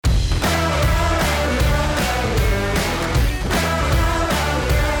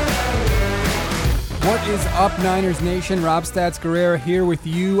What is up, Niners Nation? Rob Stats Guerrera here with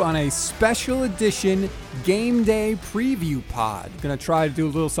you on a special edition game day preview pod. Going to try to do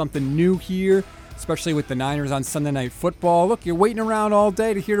a little something new here, especially with the Niners on Sunday Night Football. Look, you're waiting around all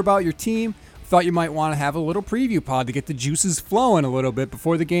day to hear about your team. Thought you might want to have a little preview pod to get the juices flowing a little bit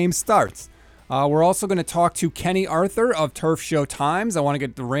before the game starts. We're also going to talk to Kenny Arthur of Turf Show Times. I want to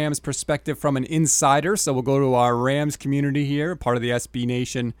get the Rams perspective from an insider, so we'll go to our Rams community here, part of the SB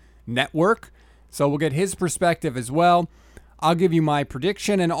Nation network. So we'll get his perspective as well. I'll give you my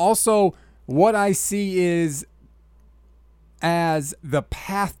prediction and also what I see is as the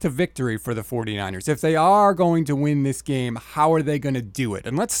path to victory for the 49ers. If they are going to win this game, how are they going to do it?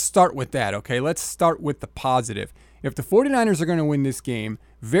 And let's start with that, okay? Let's start with the positive. If the 49ers are going to win this game,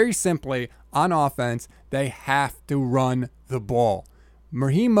 very simply, on offense, they have to run the ball.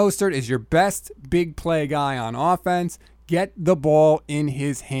 Raheem Mostert is your best big play guy on offense. Get the ball in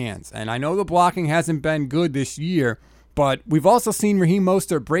his hands. And I know the blocking hasn't been good this year, but we've also seen Raheem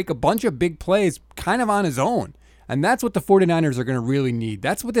Mostert break a bunch of big plays kind of on his own. And that's what the 49ers are going to really need.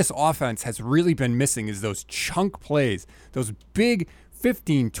 That's what this offense has really been missing is those chunk plays, those big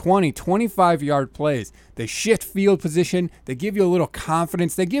 15, 20, 25-yard plays. They shift field position. They give you a little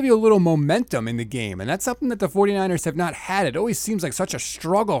confidence. They give you a little momentum in the game. And that's something that the 49ers have not had. It always seems like such a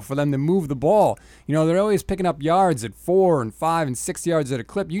struggle for them to move the ball. You know, they're always picking up yards at 4 and 5 and 6 yards at a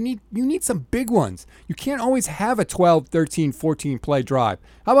clip. You need some big ones. You can't always have a 12, 13, 14 play drive.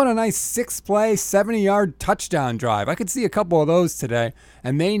 How about a nice 6-play, 70-yard touchdown drive? I could see a couple of those today.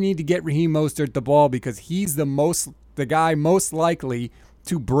 And they need to get Raheem Mostert the ball because he's the guy most likely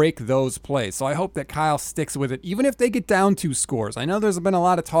to break those plays. So I hope that Kyle sticks with it, even if they get down 2 scores. I know there's been a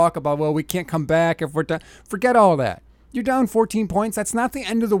lot of talk about, well, we can't come back if we're down. Forget all that. You're down 14 points. That's not the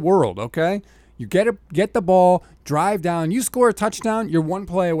end of the world, okay? You get the ball, drive down. You score a touchdown, you're 1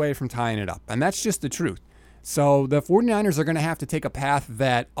 play away from tying it up. And that's just the truth. So the 49ers are going to have to take a path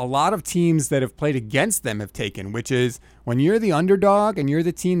that a lot of teams that have played against them have taken, which is when you're the underdog and you're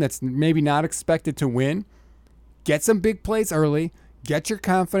the team that's maybe not expected to win, get some big plays early, get your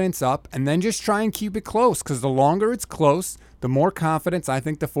confidence up, and then just try and keep it close because the longer it's close, the more confidence I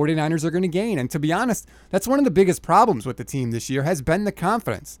think the 49ers are going to gain. And to be honest, that's one of the biggest problems with the team this year has been the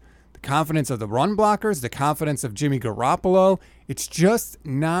confidence. The confidence of the run blockers, the confidence of Jimmy Garoppolo. It's just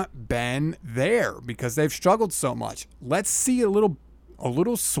not been there because they've struggled so much. Let's see a little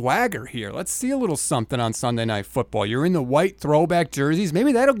swagger here. Let's see a little something on Sunday Night Football. You're in the white throwback jerseys.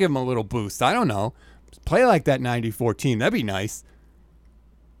 Maybe that'll give them a little boost. I don't know. Play like that 94 team. That'd be nice.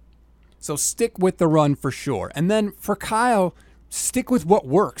 So stick with the run for sure. And then for Kyle, stick with what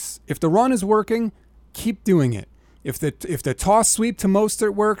works. If the run is working, keep doing it. If the toss sweep to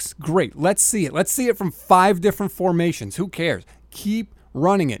Mostert works, great. Let's see it. Let's see it from 5 different formations. Who cares? Keep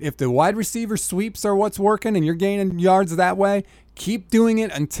running it. If the wide receiver sweeps are what's working and you're gaining yards that way, keep doing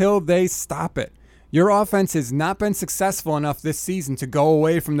it until they stop it. Your offense has not been successful enough this season to go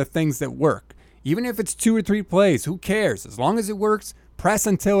away from the things that work. Even if it's 2 or 3 plays, who cares? As long as it works, press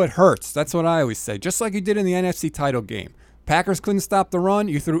until it hurts. That's what I always say. Just like you did in the NFC title game. Packers couldn't stop the run.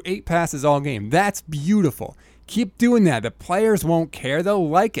 You threw 8 passes all game. That's beautiful. Keep doing that. The players won't care. They'll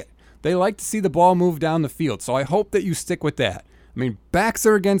like it. They like to see the ball move down the field. So I hope that you stick with that. I mean, backs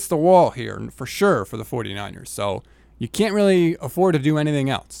are against the wall here for sure for the 49ers. So you can't really afford to do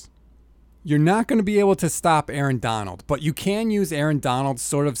anything else. You're not going to be able to stop Aaron Donald, but you can use Aaron Donald's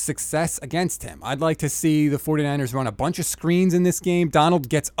sort of success against him. I'd like to see the 49ers run a bunch of screens in this game. Donald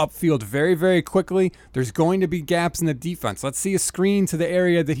gets upfield very, very quickly. There's going to be gaps in the defense. Let's see a screen to the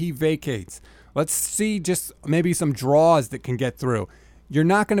area that he vacates. Let's see just maybe some draws that can get through. You're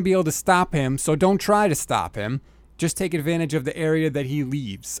not going to be able to stop him, so don't try to stop him. Just take advantage of the area that he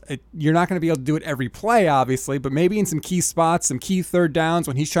leaves. You're not going to be able to do it every play, obviously, but maybe in some key spots, some key third downs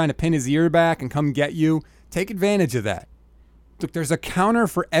when he's trying to pin his ear back and come get you, take advantage of that. Look, there's a counter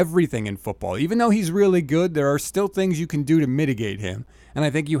for everything in football. Even though he's really good, there are still things you can do to mitigate him. And I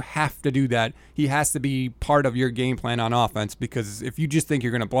think you have to do that. He has to be part of your game plan on offense because if you just think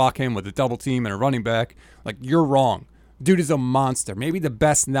you're going to block him with a double team and a running back, like you're wrong. Dude is a monster. Maybe the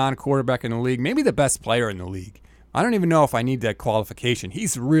best non-quarterback in the league. Maybe the best player in the league. I don't even know if I need that qualification.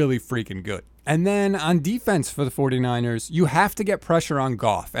 He's really freaking good. And then on defense for the 49ers, you have to get pressure on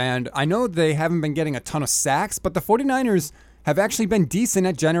Goff. And I know they haven't been getting a ton of sacks, but the 49ers have actually been decent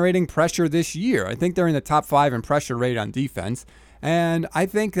at generating pressure this year. I think they're in the top 5 in pressure rate on defense. And I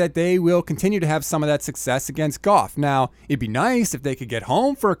think that they will continue to have some of that success against Goff. Now, it'd be nice if they could get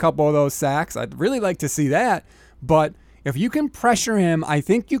home for a couple of those sacks. I'd really like to see that. But If you can pressure him, I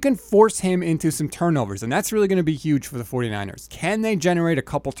think you can force him into some turnovers, and that's really going to be huge for the 49ers. Can they generate a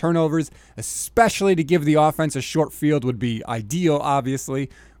couple turnovers, especially to give the offense a short field would be ideal, obviously. We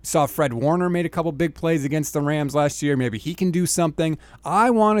saw Fred Warner made a couple big plays against the Rams last year. Maybe he can do something. I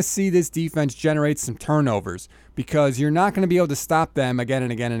want to see this defense generate some turnovers because you're not going to be able to stop them again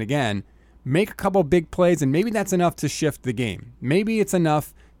and again and again. Make a couple big plays, and maybe that's enough to shift the game. Maybe it's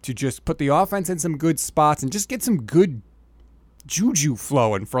enough to just put the offense in some good spots and just get some good juju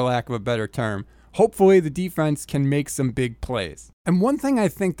flowing, for lack of a better term. Hopefully the defense can make some big plays. And one thing I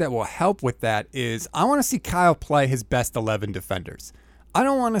think that will help with that is I want to see Kyle play his best 11 defenders. I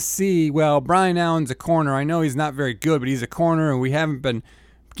don't want to see, well, Brian Allen's a corner. I know he's not very good, but he's a corner, and we haven't been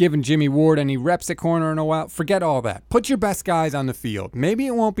giving Jimmy Ward any reps at corner in a while. Forget all that. Put your best guys on the field. Maybe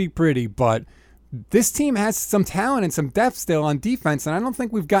it won't be pretty, but this team has some talent and some depth still on defense, and I don't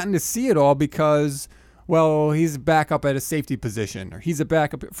think we've gotten to see it all because, well, he's back up at a safety position, or he's a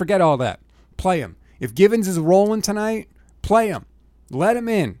backup. Forget all that. Play him. If Givens is rolling tonight, play him. Let him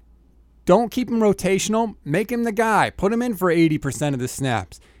in. Don't keep him rotational. Make him the guy. Put him in for 80% of the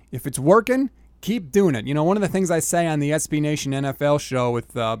snaps. If it's working, keep doing it. You know, one of the things I say on the SB Nation NFL show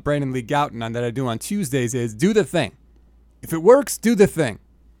with Brandon Lee Gouton that I do on Tuesdays is do the thing. If it works, do the thing.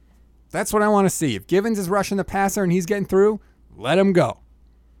 That's what I want to see. If Givens is rushing the passer and he's getting through, let him go.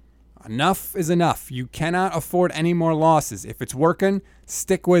 Enough is enough. You cannot afford any more losses. If it's working,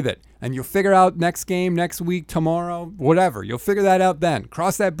 stick with it. And you'll figure out next game, next week, tomorrow, whatever. You'll figure that out then.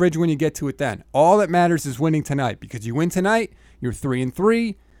 Cross that bridge when you get to it then. All that matters is winning tonight, because you win tonight, you're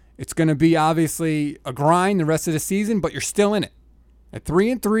 3-3. It's going to be obviously a grind the rest of the season, but you're still in it. At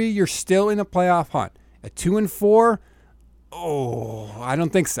 3-3, you're still in the playoff hunt. At 2-4, I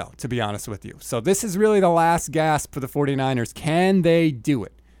don't think so, to be honest with you. So this is really the last gasp for the 49ers. Can they do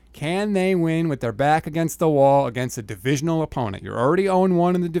it? Can they win with their back against the wall against a divisional opponent? You're already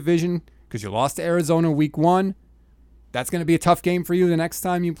 0-1 in the division because you lost to Arizona week 1. That's going to be a tough game for you the next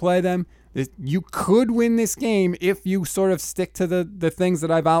time you play them. You could win this game if you sort of stick to the things that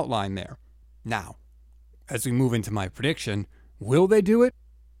I've outlined there. Now, as we move into my prediction, will they do it?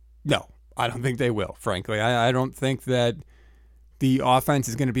 No, I don't think they will, frankly. I don't think that the offense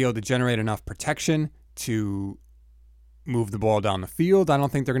is going to be able to generate enough protection to move the ball down the field. I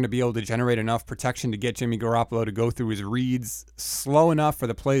don't think they're going to be able to generate enough protection to get Jimmy Garoppolo to go through his reads slow enough for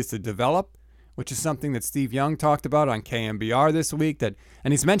the plays to develop, which is something that Steve Young talked about on KMBR this week, and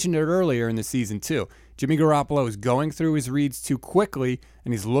he's mentioned it earlier in the season too. Jimmy Garoppolo is going through his reads too quickly,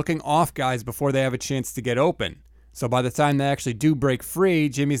 and he's looking off guys before they have a chance to get open. So by the time they actually do break free,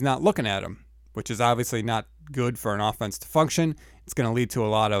 Jimmy's not looking at him, which is obviously not good for an offense to function. It's going to lead to a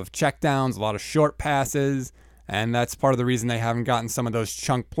lot of checkdowns, a lot of short passes, and that's part of the reason they haven't gotten some of those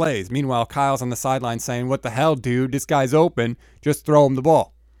chunk plays. Meanwhile, Kyle's on the sideline saying, what the hell, dude? This guy's open. Just throw him the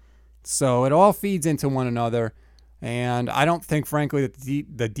ball. So it all feeds into one another, and I don't think, frankly, that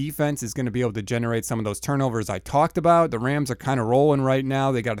the defense is going to be able to generate some of those turnovers I talked about. The Rams are kind of rolling right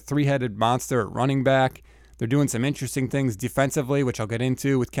now. They got a three-headed monster at running back. They're doing some interesting things defensively, which I'll get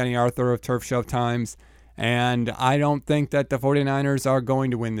into with Kenny Arthur of Turf Show Times. And I don't think that the 49ers are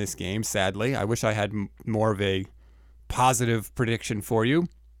going to win this game, sadly. I wish I had more of a positive prediction for you.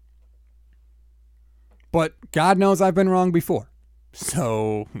 But God knows I've been wrong before.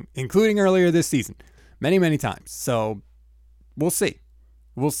 So, including earlier this season. Many, many times. So, we'll see.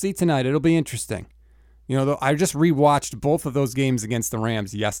 We'll see tonight. It'll be interesting. You know, I just rewatched both of those games against the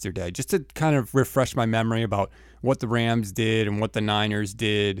Rams yesterday just to kind of refresh my memory about what the Rams did and what the Niners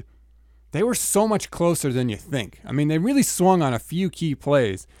did. They were so much closer than you think. I mean, they really swung on a few key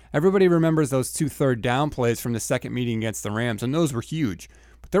plays. Everybody remembers those 2 third down plays from the second meeting against the Rams, and those were huge.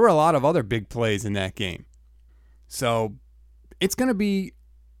 But there were a lot of other big plays in that game. So, it's going to be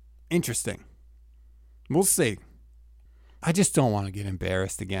interesting. We'll see. I just don't want to get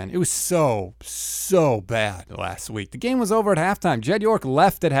embarrassed again. It was so bad last week. The game was over at halftime. Jed York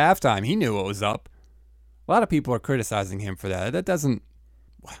left at halftime. He knew it was up. A lot of people are criticizing him for that.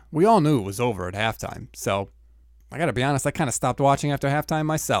 We all knew it was over at halftime. So, I got to be honest, I kind of stopped watching after halftime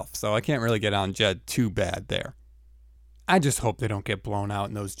myself. So, I can't really get on Jed too bad there. I just hope they don't get blown out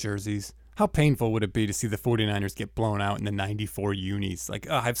in those jerseys. How painful would it be to see the 49ers get blown out in the 94 unis?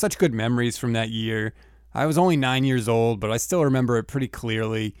 I have such good memories from that year. I was only 9 years old, but I still remember it pretty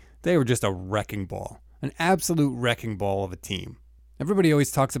clearly. They were just a wrecking ball. An absolute wrecking ball of a team. Everybody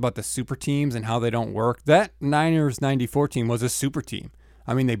always talks about the super teams and how they don't work. That Niners 94 team was a super team.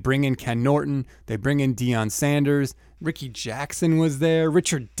 I mean, they bring in Ken Norton. They bring in Deion Sanders. Ricky Jackson was there.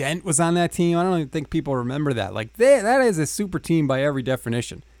 Richard Dent was on that team. I don't even think people remember that. That is a super team by every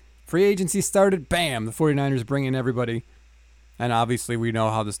definition. Free agency started, bam, the 49ers bring in everybody And obviously, we know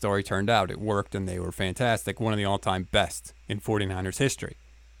how the story turned out. It worked, and they were fantastic. One of the all-time best in 49ers history.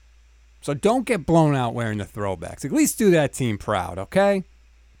 So don't get blown out wearing the throwbacks. At least do that team proud, okay?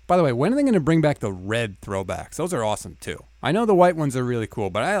 By the way, when are they going to bring back the red throwbacks? Those are awesome, too. I know the white ones are really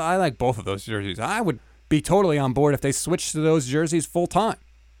cool, but I like both of those jerseys. I would be totally on board if they switched to those jerseys full time.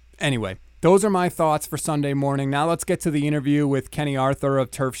 Anyway, those are my thoughts for Sunday morning. Now let's get to the interview with Kenny Arthur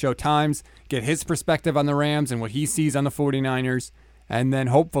of Turf Show Times, get his perspective on the Rams and what he sees on the 49ers, and then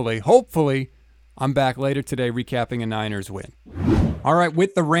hopefully, I'm back later today recapping a Niners win. All right,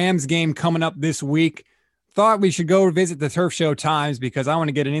 with the Rams game coming up this week, thought we should go visit the Turf Show Times because I want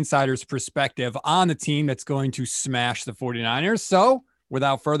to get an insider's perspective on the team that's going to smash the 49ers. So,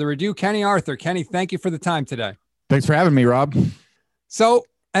 without further ado, Kenny Arthur. Kenny, thank you for the time today. Thanks for having me, Rob. So,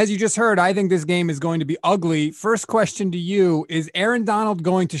 as you just heard, I think this game is going to be ugly. First question to you, is Aaron Donald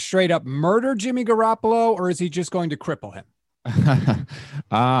going to straight up murder Jimmy Garoppolo, or is he just going to cripple him?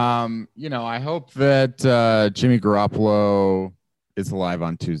 I hope that Jimmy Garoppolo is alive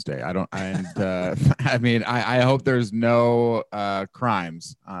on Tuesday. I hope there's no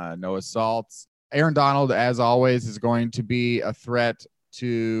crimes, no assaults. Aaron Donald, as always, is going to be a threat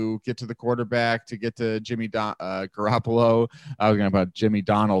to get to the quarterback, to get to Jimmy Garoppolo. I was going to about Jimmy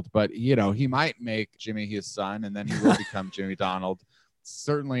Donald, but he might make Jimmy his son, and then he will become Jimmy Donald.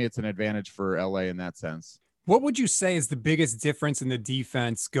 Certainly, it's an advantage for LA in that sense. What would you say is the biggest difference in the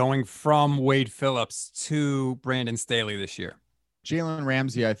defense going from Wade Phillips to Brandon Staley this year? Jalen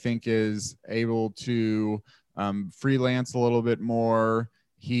Ramsey, I think, is able to freelance a little bit more.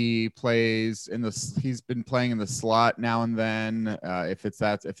 He plays he's been playing in the slot now and then, if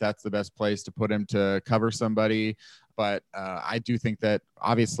that's the best place to put him to cover somebody. But I do think that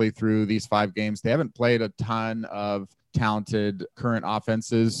obviously through these 5 games, they haven't played a ton of talented current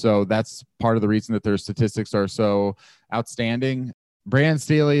offenses. So that's part of the reason that their statistics are so outstanding. Brandon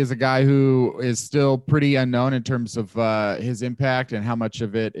Staley is a guy who is still pretty unknown in terms of his impact and how much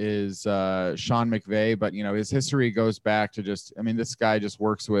of it is Sean McVay. But, his history goes back to this guy just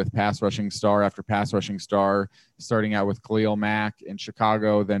works with pass rushing star after pass rushing star, starting out with Khalil Mack in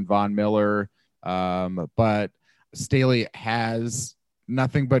Chicago, then Von Miller. But Staley has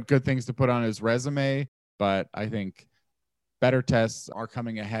nothing but good things to put on his resume. But I think better tests are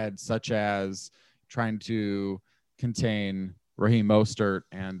coming ahead, such as trying to contain Raheem Mostert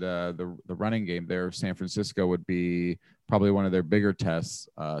and the running game there. San Francisco would be probably one of their bigger tests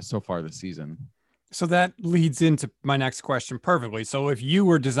so far this season. So that leads into my next question perfectly. So if you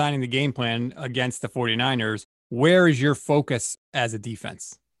were designing the game plan against the 49ers, where is your focus as a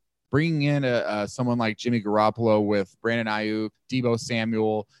defense? Bringing in someone like Jimmy Garoppolo with Brandon Ayuk, Deebo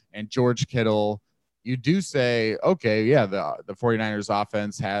Samuel, and George Kittle, you do say, okay, yeah, the 49ers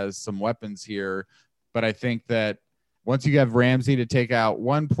offense has some weapons here, but I think that once you have Ramsey to take out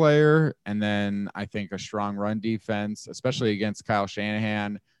one player, and then I think a strong run defense, especially against Kyle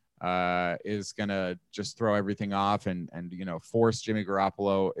Shanahan, is going to just throw everything off and force Jimmy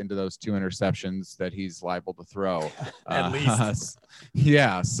Garoppolo into those 2 interceptions that he's liable to throw. At least.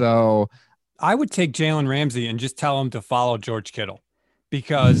 Yeah. So I would take Jalen Ramsey and just tell him to follow George Kittle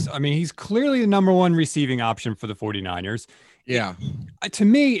because, he's clearly the number 1 receiving option for the 49ers. Yeah. To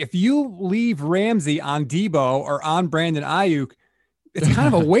me, if you leave Ramsey on Deebo or on Brandon Ayuk, it's kind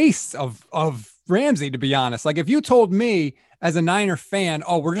of a waste of Ramsey, to be honest. Like if you told me as a Niner fan,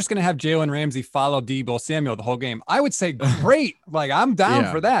 oh, we're just going to have Jalen Ramsey follow Deebo Samuel the whole game, I would say, great. Like I'm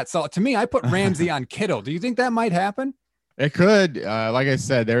down for that. So to me, I put Ramsey on Kittle. Do you think that might happen? It could. Like I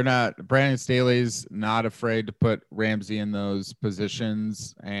said, Brandon Staley's not afraid to put Ramsey in those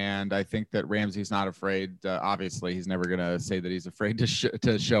positions. And I think that Ramsey's not afraid. Obviously, he's never going to say that he's afraid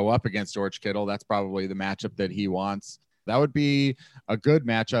to show up against George Kittle. That's probably the matchup that he wants. That would be a good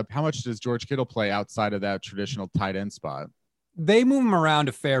matchup. How much does George Kittle play outside of that traditional tight end spot? They move him around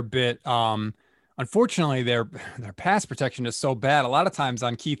a fair bit. Unfortunately, their pass protection is so bad. A lot of times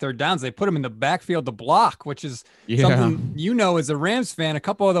on key third downs, they put him in the backfield to block, which is something, as a Rams fan, a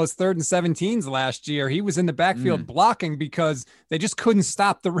couple of those 3rd and 17s last year, he was in the backfield blocking because they just couldn't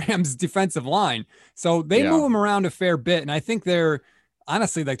stop the Rams defensive line. So they move him around a fair bit. And I think they're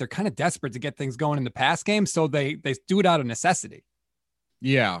honestly, they're kind of desperate to get things going in the pass game. So they do it out of necessity.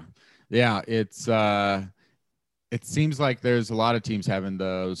 Yeah. Yeah. It seems like there's a lot of teams having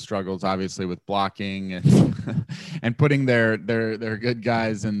those struggles, obviously, with blocking and and putting their good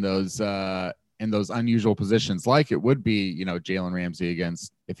guys in those unusual positions, like it would be, Jalen Ramsey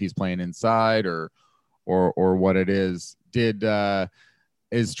against if he's playing inside or what it is. Did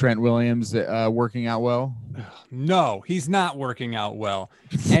Is Trent Williams working out well? No, he's not working out well.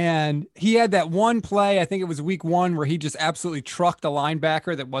 And he had that one play, I think it was week 1, where he just absolutely trucked a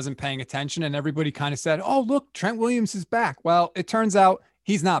linebacker that wasn't paying attention. And everybody kind of said, oh, look, Trent Williams is back. Well, it turns out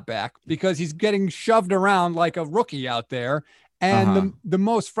he's not back because he's getting shoved around like a rookie out there. And the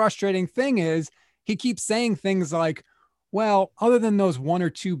most frustrating thing is he keeps saying things like, well, other than those 1 or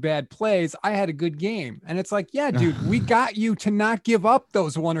 2 bad plays, I had a good game. And it's like, yeah, dude, we got you to not give up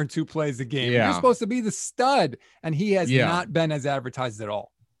those 1 or 2 plays a game. Yeah. You're supposed to be the stud. And he has not been as advertised at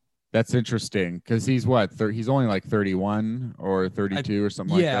all. That's interesting because he's what? He's only like 31 or 32 or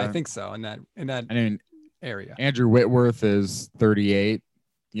something like that. Yeah, I think so. In that area. Andrew Whitworth is 38,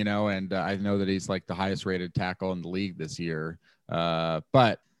 and I know that he's like the highest rated tackle in the league this year.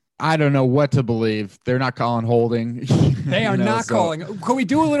 But I don't know what to believe. They're not calling holding. They are not calling. Can we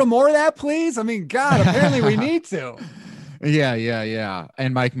do a little more of that, please? I mean, God, apparently we need to. Yeah.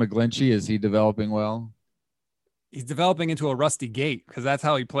 And Mike McGlinchey, is he developing well? He's developing into a rusty gate because that's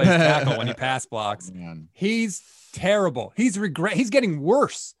how he plays tackle when he pass blocks. Man. He's terrible. He's getting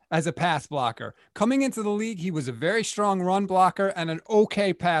worse as a pass blocker. Coming into the league, he was a very strong run blocker and an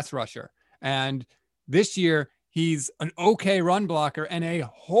okay pass rusher. And this year, he's an okay run blocker and a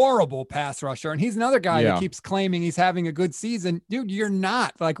horrible pass rusher. And he's another guy that keeps claiming he's having a good season. Dude, you're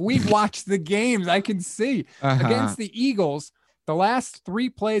not. Like, we've watched the games. I can see. Against the Eagles, the last 3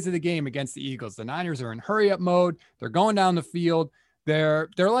 plays of the game against the Eagles, the Niners are in hurry-up mode. They're going down the field. They're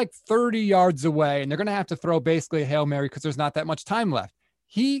like 30 yards away, and they're going to have to throw basically a Hail Mary because there's not that much time left.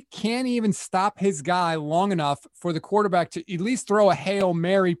 He can't even stop his guy long enough for the quarterback to at least throw a Hail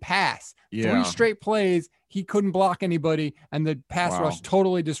Mary pass. 3 straight plays, he couldn't block anybody, and the pass rush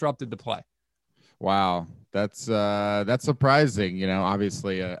totally disrupted the play. Wow. That's surprising.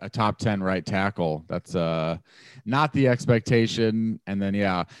 Obviously a top 10 right tackle. That's not the expectation. And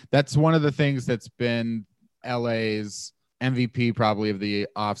then, that's one of the things that's been LA's MVP probably of the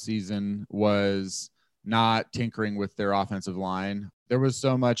offseason was not tinkering with their offensive line. There was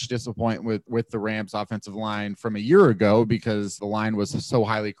so much disappointment with the Rams offensive line from a year ago because the line was so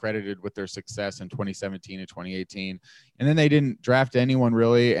highly credited with their success in 2017 and 2018. And then they didn't draft anyone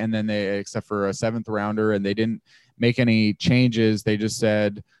really. And then except for a 7th rounder, and they didn't make any changes. They just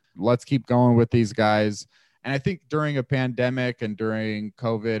said, let's keep going with these guys. And I think during a pandemic and during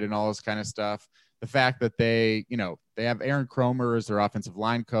COVID and all this kind of stuff, the fact that they have Aaron Kromer as their offensive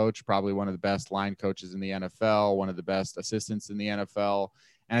line coach, probably one of the best line coaches in the NFL, one of the best assistants in the NFL.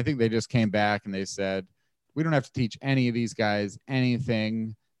 And I think they just came back and they said, we don't have to teach any of these guys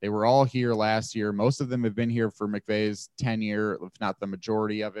anything. They were all here last year. Most of them have been here for McVay's tenure, if not the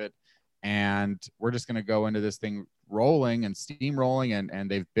majority of it. And we're just going to go into this thing rolling and steamrolling, and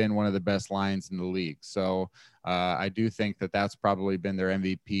they've been one of the best lines in the league. So I do think that that's probably been their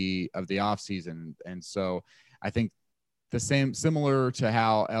MVP of the offseason. And so I think similar to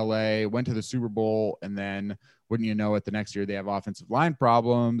how LA went to the Super Bowl, and then wouldn't you know it, the next year they have offensive line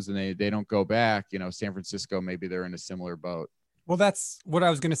problems and they don't go back. San Francisco, maybe they're in a similar boat. Well, that's what I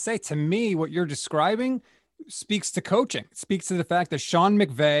was going to say. To me, what you're describing speaks to coaching. It speaks to the fact that Sean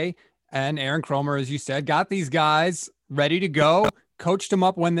McVay and Aaron Kromer, as you said, got these guys ready to go, coached them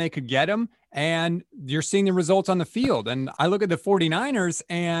up when they could get them, and you're seeing the results on the field. And I look at the 49ers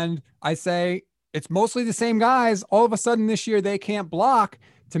and I say, it's mostly the same guys. All of a sudden this year, they can't block.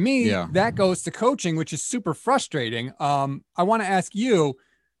 To me, that goes to coaching, which is super frustrating. I want to ask you,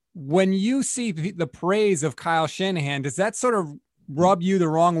 when you see the praise of Kyle Shanahan, does that sort of rub you the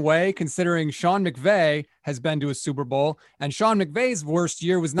wrong way, considering Sean McVay has been to a Super Bowl and Sean McVay's worst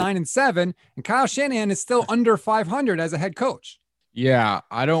year was 9-7 and Kyle Shanahan is still under 500 as a head coach? Yeah.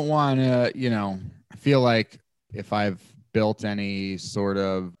 I don't want to, I feel like if I've built any sort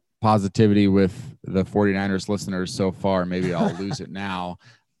of positivity with the 49ers listeners so far, maybe I'll lose it now.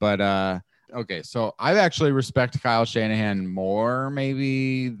 But, okay. So I actually respect Kyle Shanahan more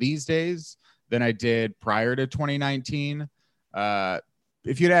maybe these days than I did prior to 2019.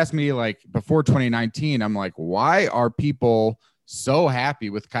 If you'd asked me like before 2019, I'm like, why are people so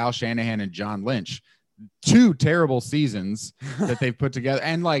happy with Kyle Shanahan and John Lynch? 2 terrible seasons that they've put together.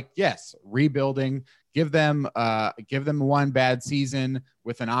 And like, yes, rebuilding, give them one bad season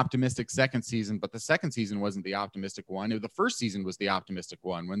with an optimistic second season. But the second season wasn't the optimistic one. The first season was the optimistic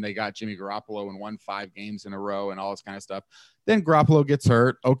one when they got Jimmy Garoppolo and won 5 games in a row and all this kind of stuff. Then Garoppolo gets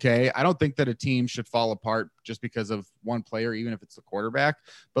hurt. Okay. I don't think that a team should fall apart just because of one player, even if it's the quarterback,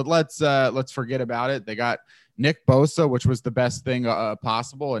 but let's forget about it. They got Nick Bosa, which was the best thing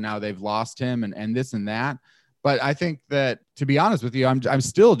possible. And now they've lost him and this and that. But I think that, to be honest with you, I'm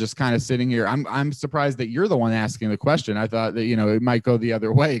still just kind of sitting here. I'm surprised that you're the one asking the question. I thought that, it might go the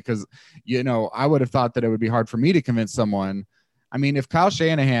other way because, I would have thought that it would be hard for me to convince someone. I mean, if Kyle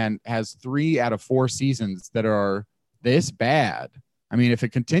Shanahan has 3 out of 4 seasons that are this bad, I mean, if it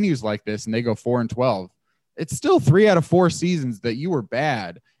continues like this and they go 4-12, it's still 3 out of 4 seasons that you were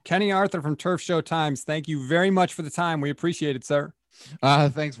bad. Kenny Arthur from Turf Show Times, thank you very much for the time. We appreciate it, sir.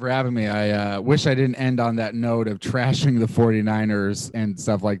 Thanks for having me. I wish I didn't end on that note of trashing the 49ers and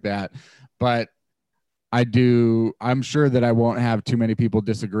stuff like that. But I'm sure that I won't have too many people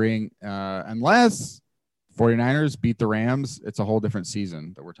disagreeing unless 49ers beat the Rams. It's a whole different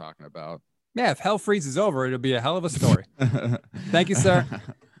season that we're talking about. Yeah, if hell freezes over, it'll be a hell of a story. Thank you, sir.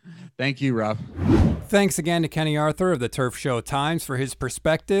 Thank you, Rob. Thanks again to Kenny Arthur of the Turf Show Times for his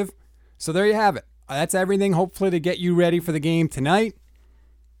perspective. So there you have it. That's everything, hopefully, to get you ready for the game tonight.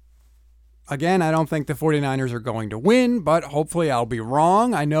 Again, I don't think the 49ers are going to win, but hopefully I'll be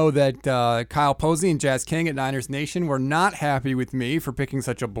wrong. I know that Kyle Posey and Jazz King at Niners Nation were not happy with me for picking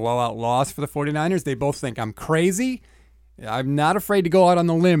such a blowout loss for the 49ers. They both think I'm crazy. I'm not afraid to go out on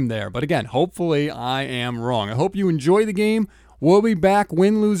the limb there. But again, hopefully I am wrong. I hope you enjoy the game. We'll be back,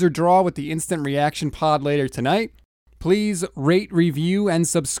 win, lose, or draw, with the Instant Reaction Pod later tonight. Please rate, review, and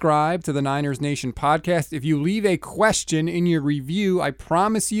subscribe to the Niners Nation podcast. If you leave a question in your review, I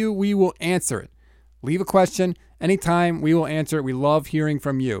promise you we will answer it. Leave a question anytime, we will answer it. We love hearing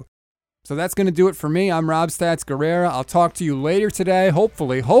from you. So that's going to do it for me. I'm Rob Stats Guerrera. I'll talk to you later today,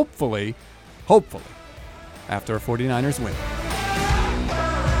 hopefully, after a 49ers win.